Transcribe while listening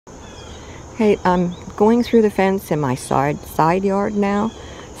Okay, I'm going through the fence in my side yard now.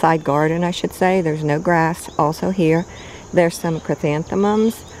 Side garden, I should say. There's no grass also here. There's some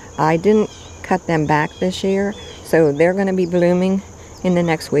chrysanthemums. I didn't cut them back this year, so they're going to be blooming in the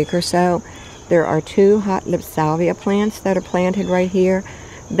next week or so. There are 2 hot lip salvia plants that are planted right here.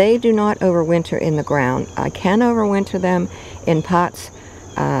 They do not overwinter in the ground. I can overwinter them in pots.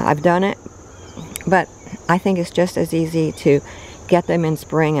 I've done it, but I think it's just as easy to get them in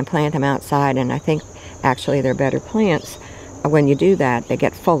spring and plant them outside, and I think actually they're better plants when you do that. They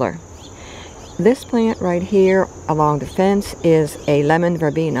get fuller. This plant right here along the fence is a lemon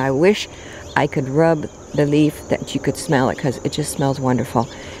verbena. I wish I could rub the leaf that you could smell it, because it just smells wonderful.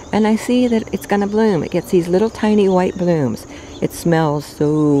 And I see that it's going to bloom. It gets these little tiny white blooms. It smells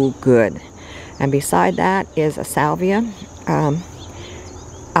so good. And beside that is a salvia.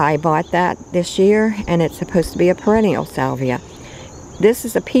 I bought that this year, and it's supposed to be a perennial salvia. This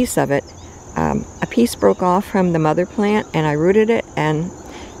is a piece of it. A piece broke off from the mother plant, and I rooted it, and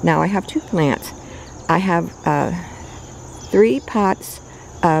now I have 2 plants. I have 3 pots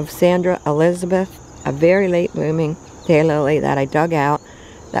of Sandra Elizabeth, a very late blooming daylily that I dug out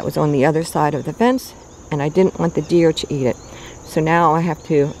that was on the other side of the fence, and I didn't want the deer to eat it. So now I have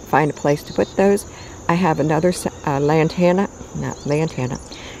to find a place to put those. I have another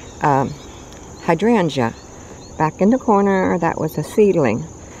hydrangea back in the corner. That was a seedling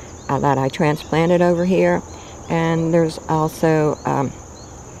that I transplanted over here. And there's also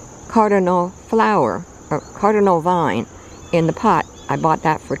cardinal flower, or cardinal vine in the pot. I bought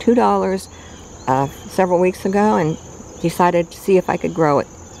that for $2 several weeks ago and decided to see if I could grow it.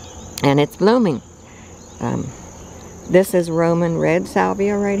 And it's blooming. This is Roman red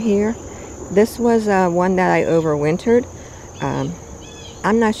salvia right here. This was one that I overwintered.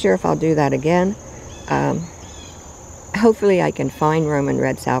 I'm not sure if I'll do that again. Hopefully I can find Roman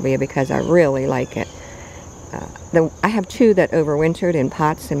red salvia because I really like it. I have 2 that overwintered in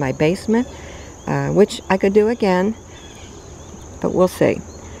pots in my basement, which I could do again, but we'll see.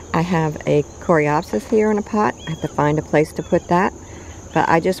 I have a coreopsis here in a pot. I have to find a place to put that, but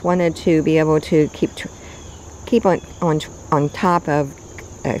I just wanted to be able to keep on top of,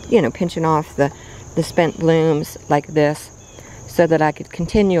 pinching off the spent blooms like this, so that I could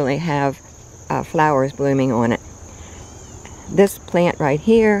continually have flowers blooming on it. This plant right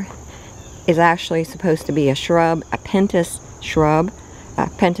here is actually supposed to be a shrub, a pentas shrub.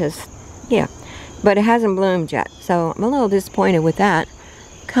 But it hasn't bloomed yet, so I'm a little disappointed with that.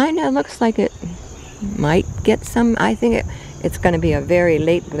 Kind of looks like it might get some. I think it's going to be a very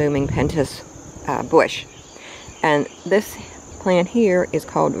late blooming pentas bush. And this plant here is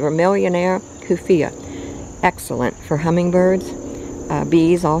called Vermillionaire Kufia. Excellent for hummingbirds.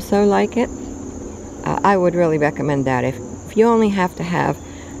 Bees also like it. I would really recommend that. If you only have to have,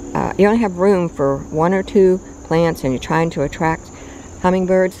 you only have room for 1 or 2 plants and you're trying to attract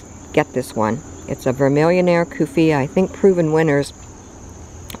hummingbirds, get this one. It's a Vermillionaire Kufia. I think Proven Winners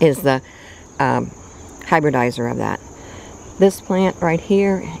is the hybridizer of that. This plant right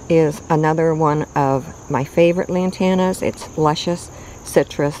here is another one of my favorite lantanas. It's Luscious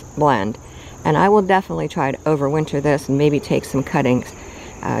Citrus Blend. And I will definitely try to overwinter this and maybe take some cuttings,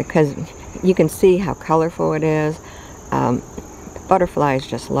 because you can see how colorful it is. Butterflies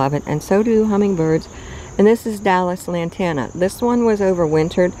just love it, and so do hummingbirds. And this is Dallas Lantana. This one was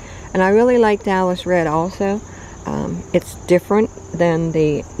overwintered, and I really like Dallas Red also. It's different than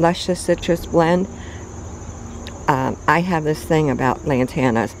the Luscious Citrus Blend. I have this thing about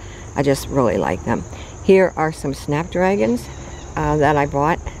lantanas. I just really like them. Here are some snapdragons that I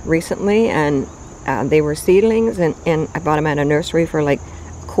bought recently, and they were seedlings, and I bought them at a nursery for like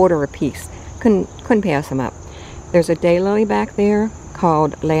 $1 a piece. Couldn't pass them up. There's a daylily back there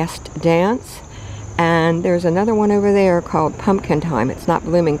called Last Dance, and there's another one over there called Pumpkin Time. It's not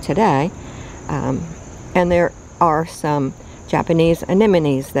blooming today, and there are some Japanese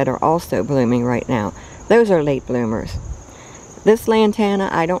anemones that are also blooming right now. Those are late bloomers. This lantana,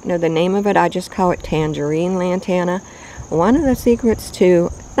 I don't know the name of it. I just call it tangerine lantana. One of the secrets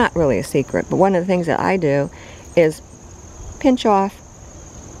to, not really a secret, but one of the things that I do is pinch off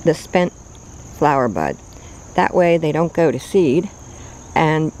the spent flower bud. That way they don't go to seed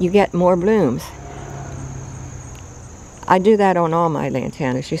and you get more blooms. I do that on all my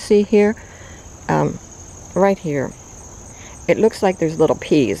lantanas. You see here, right here, it looks like there's little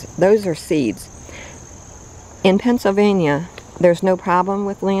peas. Those are seeds. In Pennsylvania, there's no problem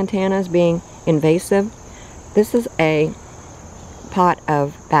with lantanas being invasive. This is a pot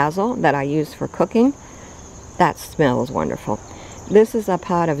of basil that I use for cooking. That smells wonderful. This is a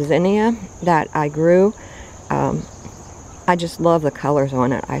pot of zinnia that I grew. I just love the colors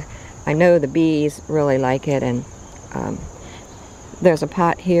on it. I know the bees really like it. And there's a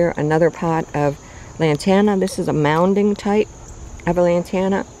pot here, another pot of lantana. This is a mounding type of a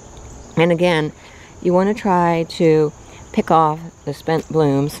lantana. And again, you want to try to pick off the spent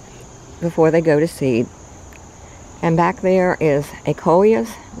blooms before they go to seed. And back there is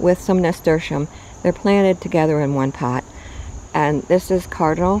Achoias with some nasturtium. They're planted together in one pot. And this is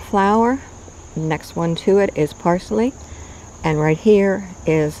cardinal flower. Next one to it is parsley. And right here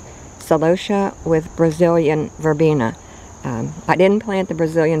is celosia with Brazilian verbena. I didn't plant the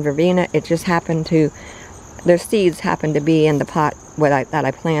Brazilian verbena. It just happened to, their seeds happened to be in the pot that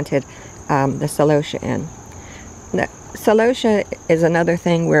I planted the celosia in. The celosia is another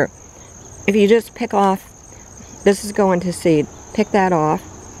thing where if you just pick off, this is going to seed, pick that off,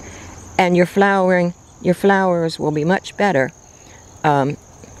 and your flowers will be much better. I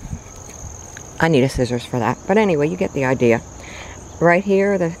need a scissors for that. But anyway, you get the idea. Right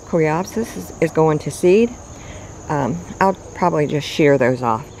here, the coreopsis is going to seed. I'll probably just shear those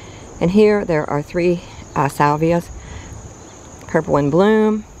off. And here there are 3 salvias. Purple and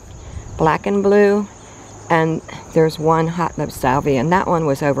bloom, black and blue, and there's one hot lip salvia, and that one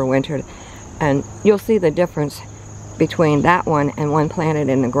was overwintered. And you'll see the difference between that one and one planted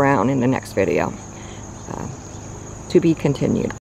in the ground in the next video. To be continued.